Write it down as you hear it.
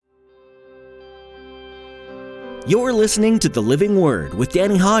You're listening to The Living Word with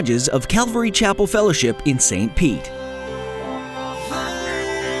Danny Hodges of Calvary Chapel Fellowship in St. Pete.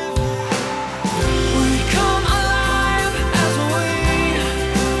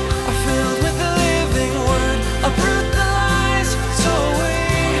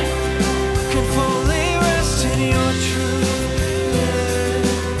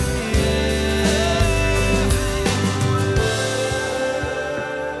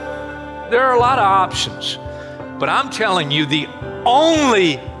 There are a lot of options, but I'm telling you, the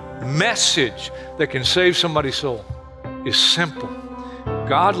only message that can save somebody's soul is simple.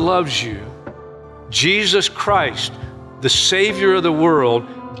 God loves you. Jesus Christ, the Savior of the world,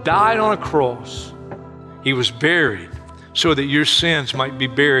 died on a cross. He was buried so that your sins might be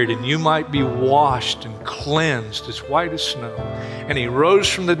buried and you might be washed and cleansed as white as snow. And He rose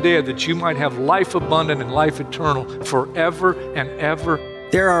from the dead that you might have life abundant and life eternal forever and ever.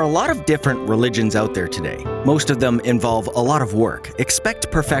 There are a lot of different religions out there today. Most of them involve a lot of work, expect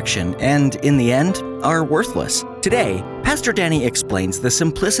perfection, and in the end, are worthless. Today, Pastor Danny explains the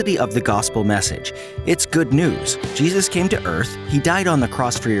simplicity of the gospel message. It's good news. Jesus came to earth, He died on the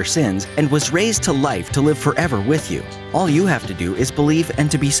cross for your sins, and was raised to life to live forever with you. All you have to do is believe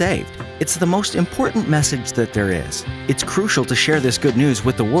and to be saved. It's the most important message that there is. It's crucial to share this good news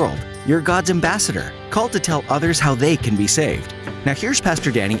with the world. You're God's ambassador, called to tell others how they can be saved. Now here's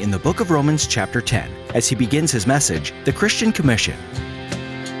Pastor Danny in the book of Romans chapter 10, as he begins his message, The Christian Commission.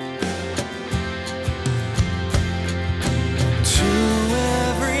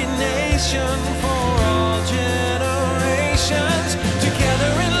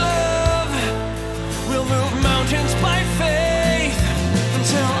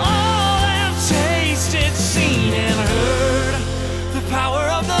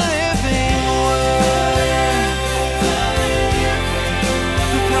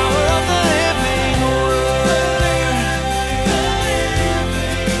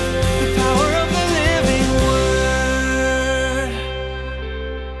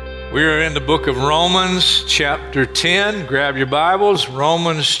 We are in the book of Romans, chapter 10. Grab your Bibles,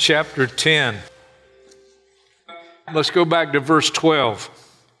 Romans chapter 10. Let's go back to verse 12.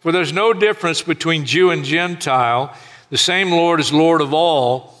 For there's no difference between Jew and Gentile. The same Lord is Lord of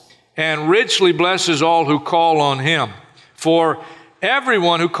all, and richly blesses all who call on Him. For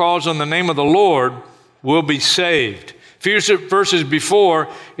everyone who calls on the name of the Lord will be saved. A few verses before,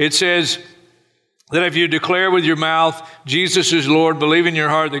 it says that if you declare with your mouth Jesus is Lord, believe in your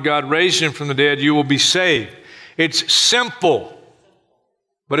heart that God raised Him from the dead, you will be saved. It's simple,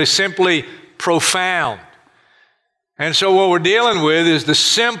 but it's simply profound. And so what we're dealing with is the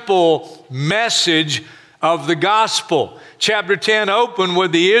simple message of the gospel. Chapter 10 opened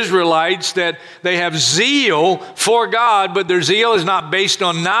with the Israelites that they have zeal for God, but their zeal is not based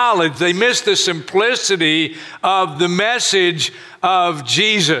on knowledge. They miss the simplicity of the message of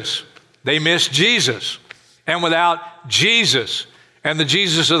Jesus. They miss Jesus. And without Jesus and the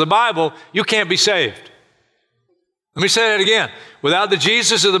Jesus of the Bible, you can't be saved. Let me say that again. Without the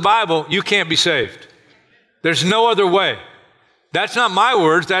Jesus of the Bible, you can't be saved. There's no other way. That's not my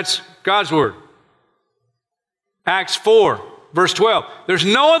words, that's God's word. Acts 4, verse 12. There's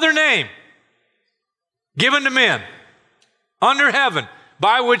no other name given to men under heaven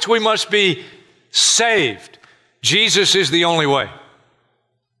by which we must be saved. Jesus is the only way.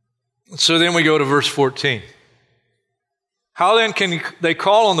 So then we go to verse 14. How then can they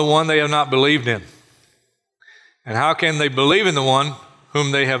call on the one they have not believed in? And how can they believe in the one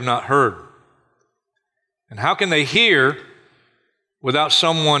whom they have not heard? And how can they hear without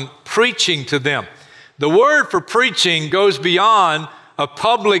someone preaching to them? The word for preaching goes beyond a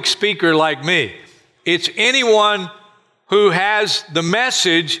public speaker like me. It's anyone who has the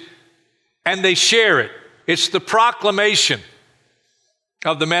message and they share it. It's the proclamation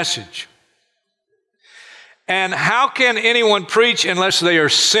of the message. And how can anyone preach unless they are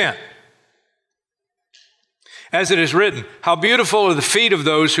sent? As it is written, how beautiful are the feet of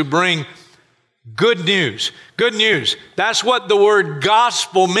those who bring good news. Good news. That's what the word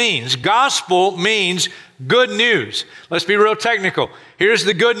gospel means. Gospel means good news. Let's be real technical. Here's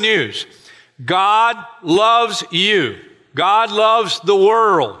the good news. God loves you. God loves the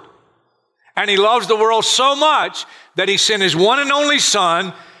world. And He loves the world so much that He sent His one and only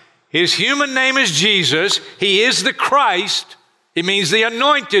Son. His human name is Jesus. He is the Christ. It means the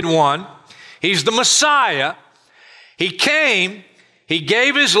anointed one. He's the Messiah. He came. He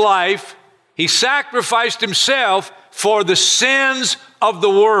gave His life. He sacrificed Himself for the sins of the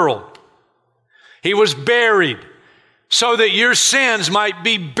world. He was buried so that your sins might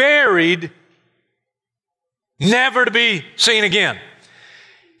be buried, never to be seen again.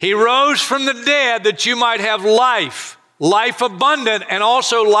 He rose from the dead that you might have life, life abundant, and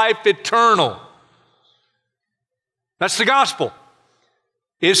also life eternal. That's the gospel.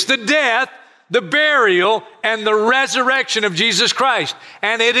 It's the death, the burial, and the resurrection of Jesus Christ.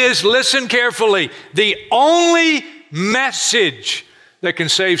 And it is, listen carefully, the only message that can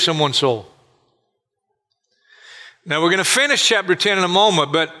save someone's soul. Now, we're going to finish chapter 10 in a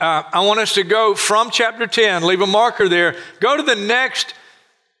moment, but I want us to go from chapter 10, leave a marker there, go to the next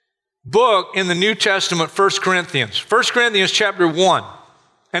book in the New Testament, 1 Corinthians. 1 Corinthians chapter 1.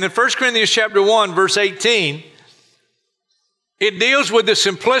 And in 1 Corinthians chapter 1, verse 18, it deals with the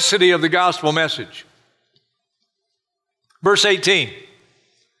simplicity of the gospel message. Verse 18.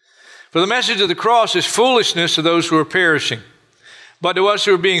 For the message of the cross is foolishness to those who are perishing. But to us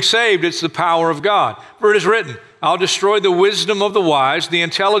who are being saved, it's the power of God. For it is written, I'll destroy the wisdom of the wise, the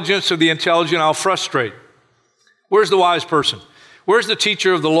intelligence of the intelligent I'll frustrate. Where's the wise person? Where's the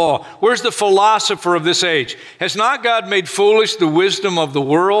teacher of the law? Where's the philosopher of this age? Has not God made foolish the wisdom of the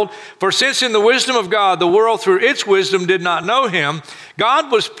world? For since in the wisdom of God, the world through its wisdom did not know him,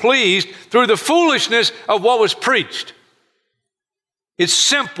 God was pleased through the foolishness of what was preached. It's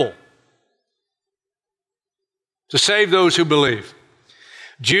simple to save those who believe.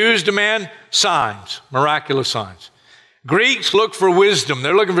 Jews demand signs, miraculous signs. Greeks look for wisdom.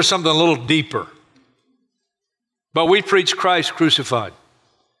 They're looking for something a little deeper. But we preach Christ crucified.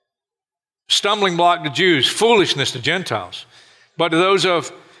 Stumbling block to Jews, foolishness to Gentiles. But to those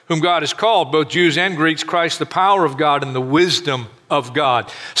of whom God has called, both Jews and Greeks, Christ, the power of God and the wisdom of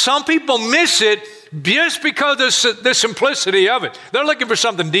God. Some people miss it just because of the simplicity of it. They're looking for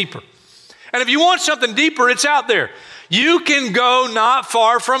something deeper. And if you want something deeper, it's out there. You can go not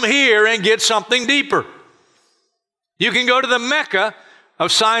far from here and get something deeper. You can go to the Mecca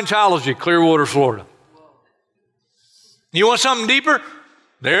of Scientology, Clearwater, Florida. You want something deeper?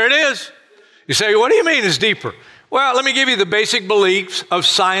 There it is. You say, what do you mean it's deeper? Well, let me give you the basic beliefs of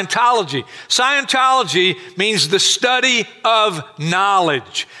Scientology. Scientology means the study of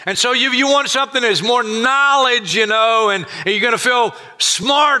knowledge. And so you want something that's more knowledge, and you're going to feel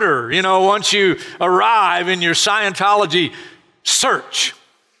smarter, once you arrive in your Scientology search.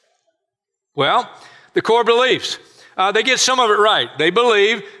 Well, the core beliefs. They get some of it right. They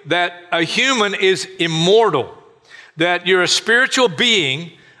believe that a human is immortal, that you're a spiritual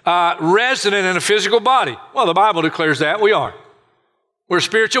being resident in a physical body. Well, the Bible declares that we are. We're a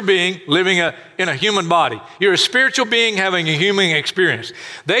spiritual being living in a human body. You're a spiritual being having a human experience.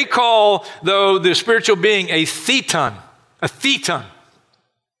 They call, though, the spiritual being a theton.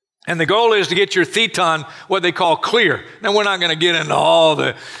 And the goal is to get your theton what they call clear. Now, we're not going to get into all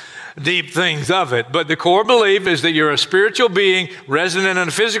the deep things of it, but the core belief is that you're a spiritual being resident in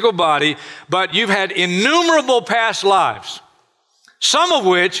a physical body, but you've had innumerable past lives. Some of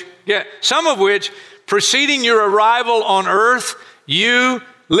which preceding your arrival on earth, you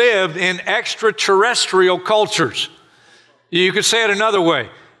lived in extraterrestrial cultures. You could say it another way.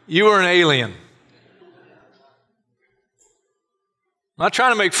 You were an alien. I'm not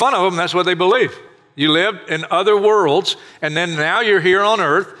trying to make fun of them. That's what they believe. You lived in other worlds, and then now you're here on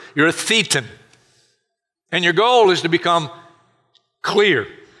earth. You're a thetan. And your goal is to become clear.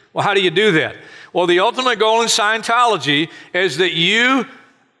 Well, how do you do that? Well, the ultimate goal in Scientology is that you,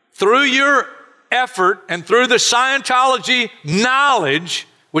 through your effort and through the Scientology knowledge,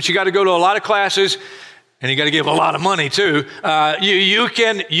 which you got to go to a lot of classes and you got to give a lot of money too, you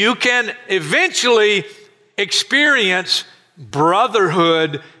can eventually experience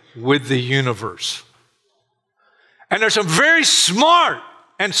brotherhood with the universe. And there's some very smart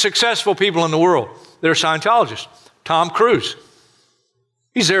and successful people in the world that are Scientologists. Tom Cruise.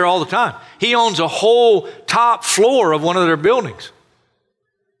 He's there all the time. He owns a whole top floor of one of their buildings.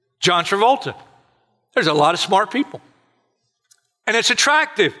 John Travolta. There's a lot of smart people. And it's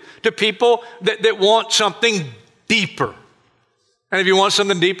attractive to people that want something deeper. And if you want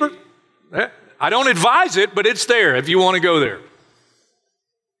something deeper, I don't advise it, but it's there if you want to go there.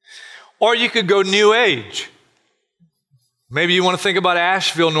 Or you could go New Age. Maybe you want to think about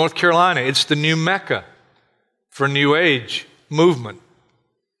Asheville, North Carolina. It's the new Mecca for New Age movement.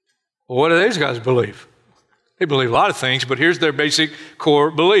 Well, what do these guys believe? They believe a lot of things, but here's their basic core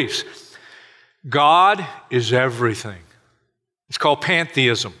beliefs. God is everything. It's called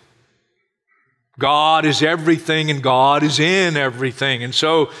pantheism. God is everything and God is in everything. And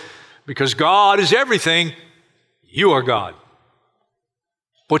so, because God is everything, you are God.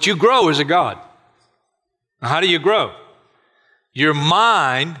 What you grow is a God. Now, how do you grow? Your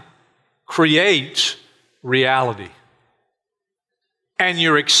mind creates reality. And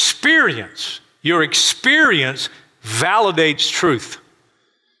your experience validates truth.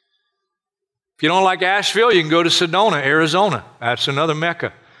 If you don't like Asheville, you can go to Sedona, Arizona. That's another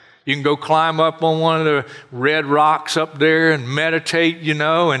Mecca. You can go climb up on one of the red rocks up there and meditate,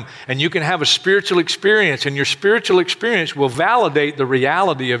 and you can have a spiritual experience, and your spiritual experience will validate the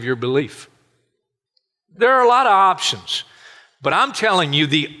reality of your belief. There are a lot of options, but I'm telling you,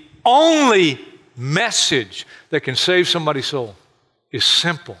 the only message that can save somebody's soul is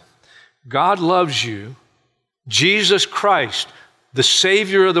simple. God loves you. Jesus Christ, the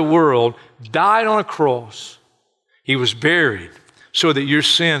Savior of the world, died on a cross. He was buried so that your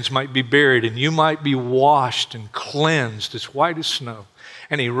sins might be buried and you might be washed and cleansed as white as snow.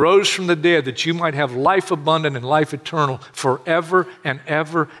 And He rose from the dead that you might have life abundant and life eternal forever and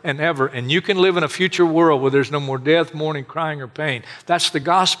ever and ever. And you can live in a future world where there's no more death, mourning, crying, or pain. That's the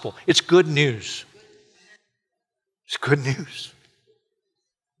gospel. It's good news. It's good news.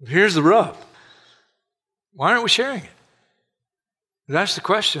 Here's the rub. Why aren't we sharing it? That's the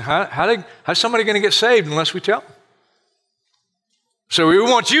question. How's somebody going to get saved unless we tell them? So we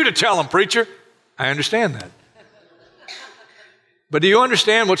want you to tell them, preacher. I understand that. But do you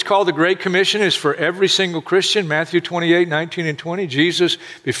understand what's called the Great Commission is for every single Christian? Matthew 28, 19 and 20. Jesus,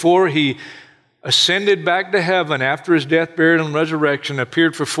 before He ascended back to heaven after His death, burial, and resurrection,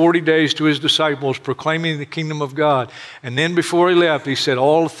 appeared for 40 days to His disciples, proclaiming the kingdom of God. And then before He left, He said,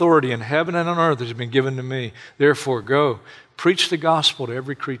 all authority in heaven and on earth has been given to me. Therefore, go, preach the gospel to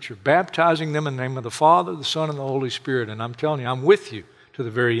every creature, baptizing them in the name of the Father, the Son, and the Holy Spirit. And I'm telling you, I'm with you to the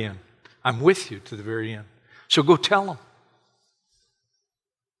very end. I'm with you to the very end. So go tell them.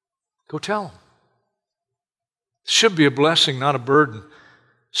 Go tell them. It should be a blessing, not a burden.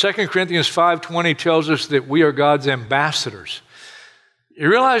 2 Corinthians 5:20 tells us that we are God's ambassadors. You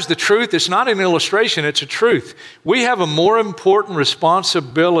realize the truth? It's not an illustration, it's a truth. We have a more important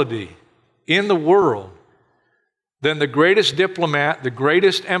responsibility in the world than the greatest diplomat, the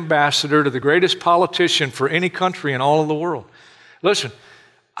greatest ambassador, to the greatest politician for any country in all of the world. Listen,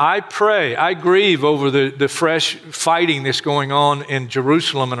 I pray, I grieve over the fresh fighting that's going on in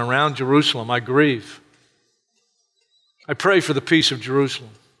Jerusalem and around Jerusalem. I grieve. I pray for the peace of Jerusalem.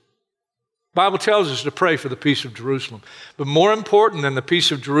 The Bible tells us to pray for the peace of Jerusalem. But more important than the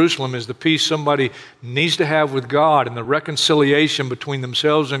peace of Jerusalem is the peace somebody needs to have with God and the reconciliation between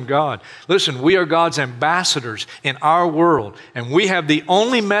themselves and God. Listen, we are God's ambassadors in our world, and we have the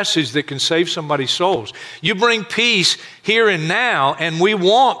only message that can save somebody's souls. You bring peace here and now, and we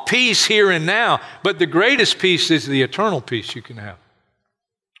want peace here and now, but the greatest peace is the eternal peace you can have.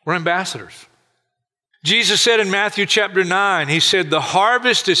 We're ambassadors. Jesus said in Matthew chapter 9, He said, the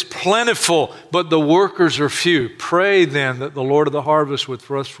harvest is plentiful, but the workers are few. Pray then that the Lord of the harvest would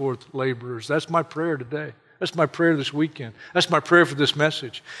thrust forth laborers. That's my prayer today. That's my prayer this weekend. That's my prayer for this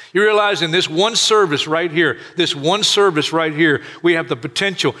message. You realize in this one service right here, we have the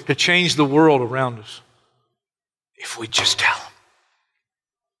potential to change the world around us. If we just tell them.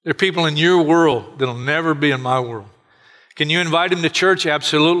 There are people in your world that'll never be in my world. Can you invite them to church?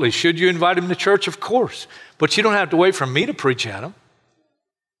 Absolutely. Should you invite them to church? Of course. But you don't have to wait for me to preach at them.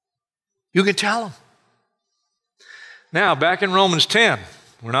 You can tell them. Now, back in Romans 10,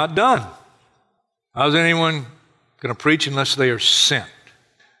 we're not done. How's anyone going to preach unless they are sent?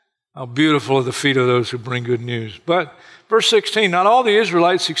 How beautiful are the feet of those who bring good news. But verse 16, not all the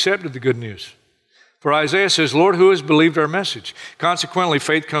Israelites accepted the good news. For Isaiah says, Lord, who has believed our message? Consequently,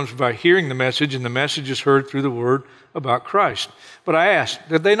 faith comes by hearing the message, and the message is heard through the word about Christ. But I asked,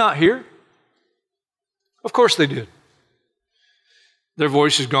 did they not hear? Of course they did. Their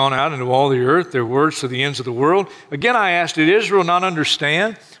voice has gone out into all the earth, their words to the ends of the world. Again, I asked, did Israel not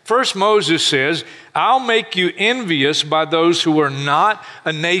understand? First, Moses says, I'll make you envious by those who are not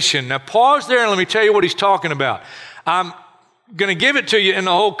a nation. Now, pause there and let me tell you what he's talking about. I'm going to give it to you in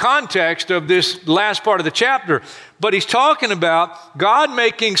the whole context of this last part of the chapter. But he's talking about God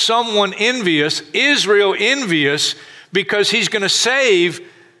making someone envious, Israel envious, because He's going to save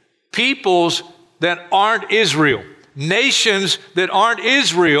peoples that aren't Israel, nations that aren't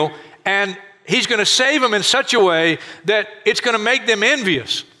Israel, and He's going to save them in such a way that it's going to make them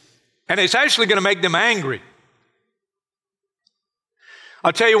envious, and it's actually going to make them angry.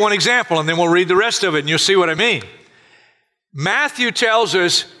 I'll tell you one example, and then we'll read the rest of it, and you'll see what I mean. Matthew tells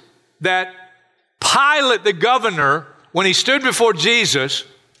us that Pilate, the governor, when he stood before Jesus,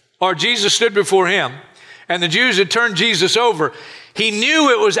 or Jesus stood before him, and the Jews had turned Jesus over, he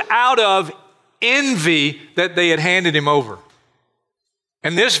knew it was out of envy that they had handed him over.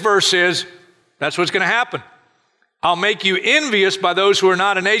 And this verse says, that's what's going to happen. I'll make you envious by those who are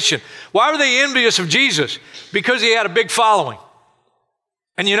not a nation. Why were they envious of Jesus? Because He had a big following.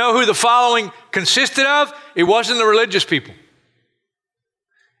 And you know who the following consisted of? It wasn't the religious people.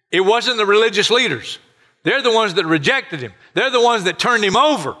 It wasn't the religious leaders. They're the ones that rejected him. They're the ones that turned him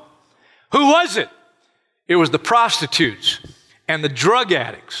over. Who was it? It was the prostitutes and the drug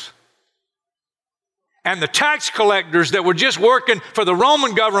addicts and the tax collectors that were just working for the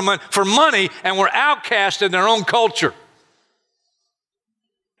Roman government for money and were outcast in their own culture.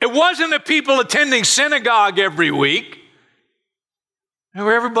 It wasn't the people attending synagogue every week. It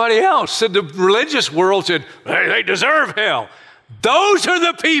was everybody else. So the religious world said, hey, they deserve hell. Those are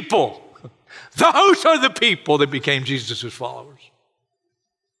the people. Those are the people that became Jesus' followers.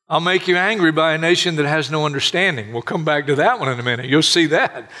 I'll make you angry by a nation that has no understanding. We'll come back to that one in a minute. You'll see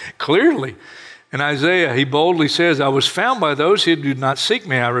that clearly. In Isaiah, he boldly says, I was found by those who did not seek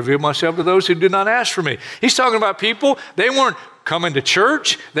me. I revealed myself to those who did not ask for me. He's talking about people, they weren't coming to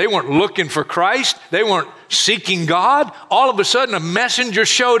church. They weren't looking for Christ. They weren't seeking God. All of a sudden, a messenger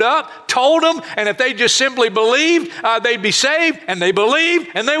showed up, told them, and if they just simply believed, they'd be saved, and they believed,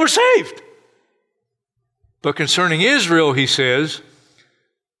 and they were saved. But concerning Israel, he says,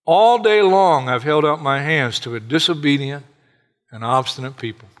 all day long I've held out my hands to a disobedient and obstinate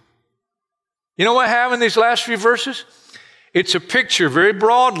people. You know what I have in these last few verses? It's a picture very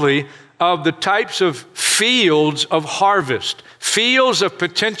broadly of the types of fields of harvest, fields of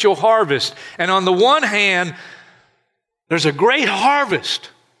potential harvest. And on the one hand, there's a great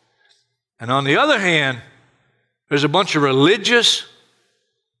harvest. And on the other hand, there's a bunch of religious,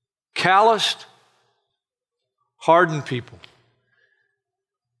 calloused, hardened people.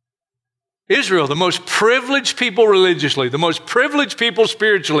 Israel, the most privileged people religiously, the most privileged people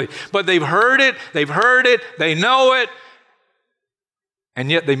spiritually, but they've heard it, they know it,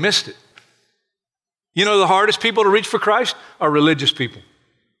 and yet they missed it. You know the hardest people to reach for Christ are religious people.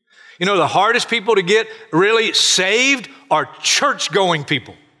 You know the hardest people to get really saved are church-going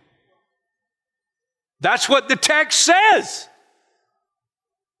people. That's what the text says.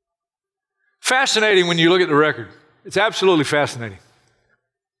 Fascinating when you look at the record. It's absolutely fascinating.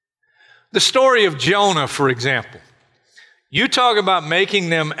 The story of Jonah, for example. You talk about making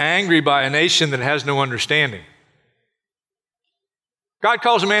them angry by a nation that has no understanding. God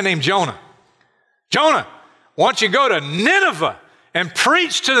calls a man named Jonah. Jonah, why don't you go to Nineveh and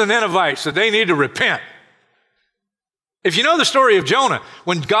preach to the Ninevites that they need to repent? If you know the story of Jonah,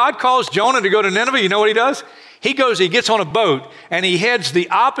 when God calls Jonah to go to Nineveh, you know what he does? He gets on a boat, and he heads the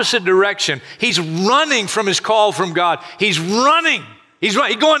opposite direction. He's running from his call from God. He's running. He's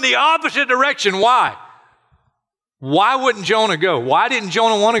going the opposite direction. Why? Why wouldn't Jonah go? Why didn't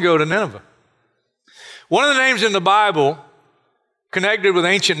Jonah want to go to Nineveh? One of the names in the Bible connected with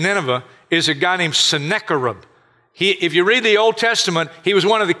ancient Nineveh is a guy named Sennacherib. If you read the Old Testament, he was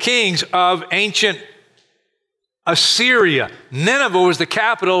one of the kings of ancient Assyria. Nineveh was the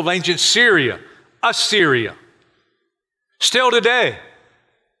capital of ancient Syria, Assyria. Still today,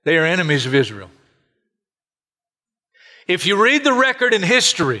 they are enemies of Israel. If you read the record in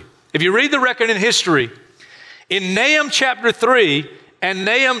history, in Nahum chapter 3 and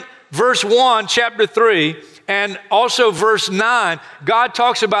Nahum verse 1, chapter 3, and also verse 9, God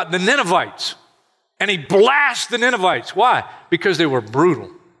talks about the Ninevites. And he blasts the Ninevites. Why? Because they were brutal.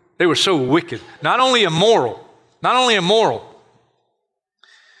 They were so wicked. Not only immoral.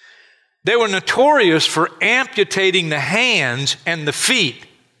 They were notorious for amputating the hands and the feet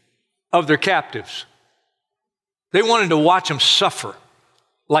of their captives. They wanted to watch them suffer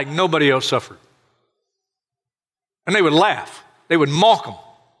like nobody else suffered. And they would laugh. They would mock them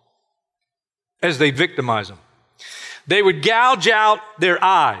as they victimized them. They would gouge out their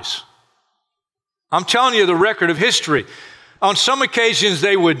eyes. I'm telling you the record of history. On some occasions,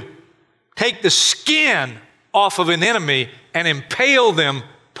 they would take the skin off of an enemy and impale them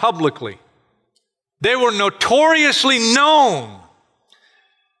publicly. They were notoriously known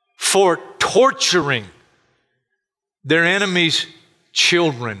for torturing their enemies'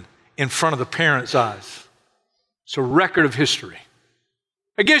 children in front of the parents' eyes. It's a record of history.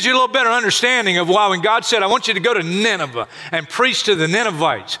 It gives you a little better understanding of why when God said, I want you to go to Nineveh and preach to the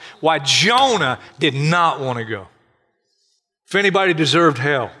Ninevites, why Jonah did not want to go. If anybody deserved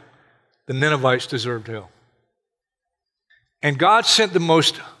hell, the Ninevites deserved hell. And God sent the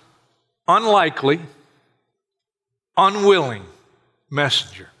most unlikely, unwilling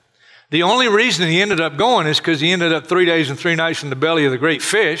messenger. The only reason he ended up going is because he ended up 3 days and 3 nights in the belly of the great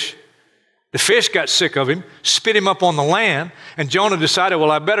fish. The fish got sick of him, spit him up on the land, and Jonah decided,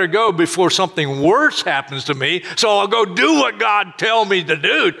 well, I better go before something worse happens to me, so I'll go do what God tells me to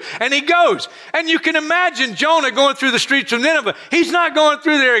do. And he goes. And you can imagine Jonah going through the streets of Nineveh. He's not going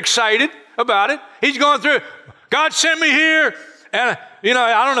through there excited about it. He's going through, God sent me here, and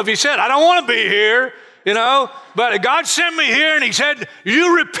I don't know if he said, I don't want to be here. But God sent me here and he said,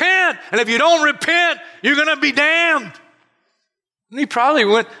 you repent. And if you don't repent, you're going to be damned. And he probably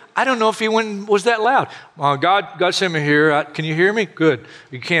went, I don't know if he was that loud. Well, God sent me here. Can you hear me? Good.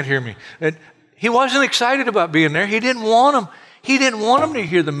 You can't hear me. And he wasn't excited about being there. He didn't want them. He didn't want them to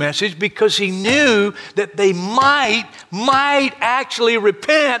hear the message because he knew that they might actually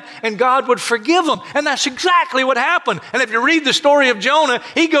repent and God would forgive them. And that's exactly what happened. And if you read the story of Jonah,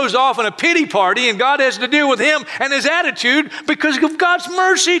 he goes off on a pity party and God has to deal with him and his attitude because of God's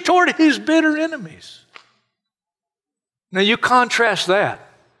mercy toward his bitter enemies. Now you contrast that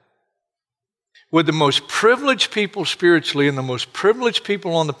with the most privileged people spiritually and the most privileged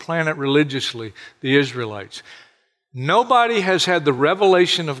people on the planet religiously, the Israelites. Nobody has had the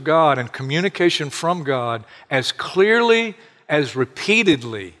revelation of God and communication from God as clearly, as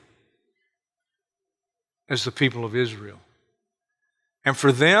repeatedly as the people of Israel. And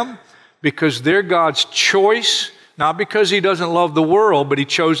for them, because they're God's choice, not because he doesn't love the world, but he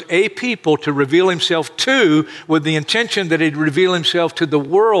chose a people to reveal himself to with the intention that he'd reveal himself to the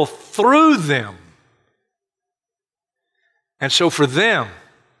world through them. And so for them,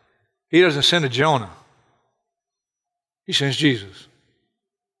 he doesn't send a Jonah. He sends Jesus.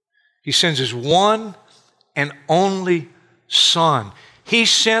 He sends his one and only Son. He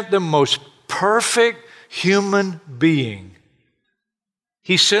sent the most perfect human being.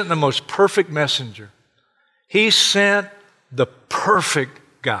 He sent the most perfect messenger. He sent the perfect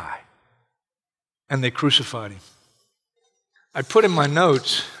guy. And they crucified him. I put in my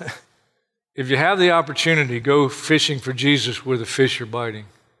notes, if you have the opportunity, go fishing for Jesus where the fish are biting.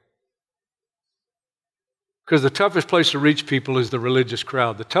 Because the toughest place to reach people is the religious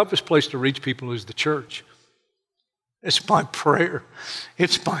crowd. The toughest place to reach people is the church. It's my prayer.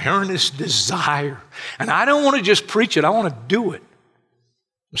 It's my earnest desire. And I don't want to just preach it. I want to do it.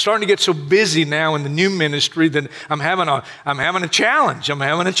 I'm starting to get so busy now in the new ministry that I'm having a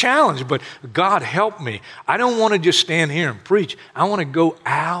challenge. But God help me. I don't want to just stand here and preach. I want to go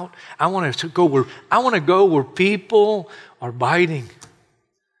out. I want to go where people are biting.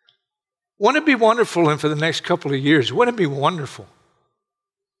 Wouldn't it be wonderful, and for the next couple of years, wouldn't it be wonderful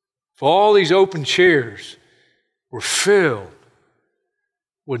if all these open chairs were filled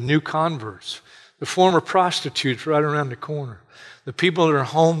with new converts, the former prostitutes right around the corner, the people that are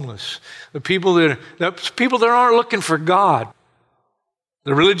homeless, the people that aren't looking for God.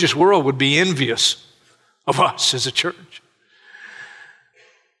 The religious world would be envious of us as a church,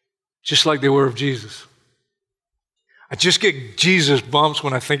 just like they were of Jesus. I just get Jesus bumps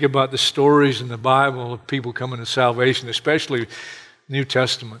when I think about the stories in the Bible of people coming to salvation, especially New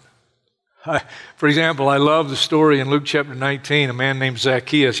Testament. For example, I love the story in Luke chapter 19, a man named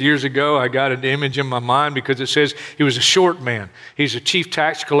Zacchaeus. Years ago, I got an image in my mind because it says he was a short man. He's a chief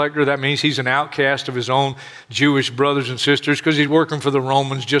tax collector. That means he's an outcast of his own Jewish brothers and sisters because he's working for the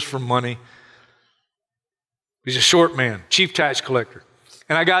Romans just for money. He's a short man, chief tax collector.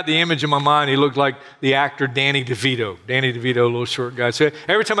 And I got the image in my mind. He looked like the actor Danny DeVito. Danny DeVito, a little short guy. So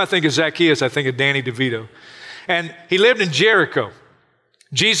every time I think of Zacchaeus, I think of Danny DeVito. And he lived in Jericho.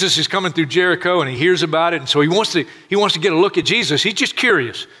 Jesus is coming through Jericho, and he hears about it, and so he wants to get a look at Jesus. He's just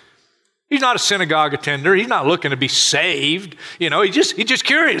curious. He's not a synagogue attender. He's not looking to be saved. He's just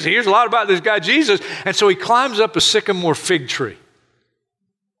curious. He hears a lot about this guy Jesus, and so he climbs up a sycamore fig tree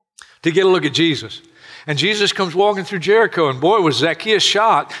to get a look at Jesus. And Jesus comes walking through Jericho, and boy, was Zacchaeus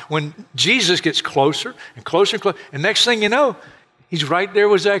shocked when Jesus gets closer and closer and closer. And next thing you know, he's right there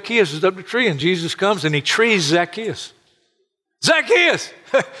with Zacchaeus. He's up the tree, and Jesus comes and he trees Zacchaeus. Zacchaeus,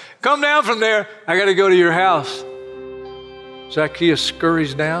 come down from there. I got to go to your house. Zacchaeus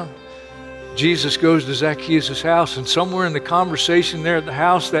scurries down. Jesus goes to Zacchaeus' house, and somewhere in the conversation there at the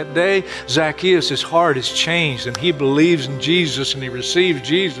house that day, Zacchaeus' heart is changed, and he believes in Jesus, and he receives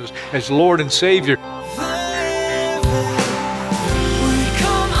Jesus as Lord and Savior.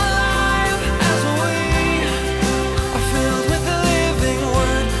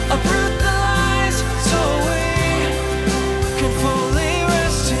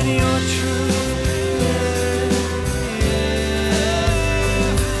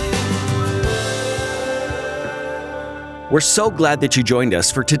 We're so glad that you joined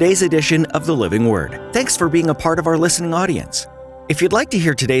us for today's edition of The Living Word. Thanks for being a part of our listening audience. If you'd like to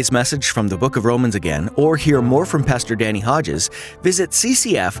hear today's message from the book of Romans again, or hear more from Pastor Danny Hodges, visit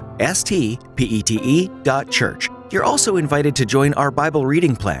ccfstpete.church. You're also invited to join our Bible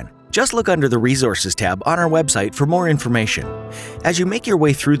reading plan. Just look under the Resources tab on our website for more information. As you make your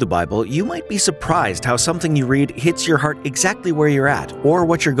way through the Bible, you might be surprised how something you read hits your heart exactly where you're at or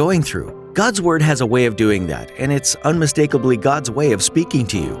what you're going through. God's Word has a way of doing that, and it's unmistakably God's way of speaking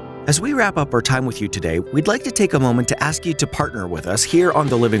to you. As we wrap up our time with you today, we'd like to take a moment to ask you to partner with us here on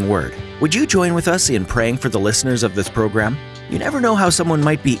The Living Word. Would you join with us in praying for the listeners of this program? You never know how someone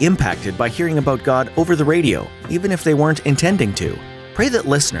might be impacted by hearing about God over the radio, even if they weren't intending to. Pray that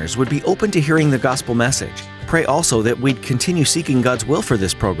listeners would be open to hearing the gospel message. Pray also that we'd continue seeking God's will for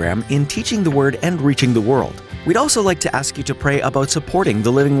this program in teaching the Word and reaching the world. We'd also like to ask you to pray about supporting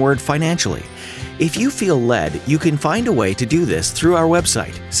the Living Word financially. If you feel led, you can find a way to do this through our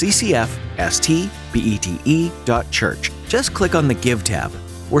website, ccfstbete.church. Just click on the Give tab.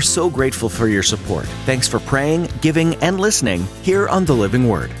 We're so grateful for your support. Thanks for praying, giving, and listening here on The Living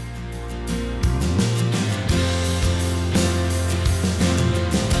Word.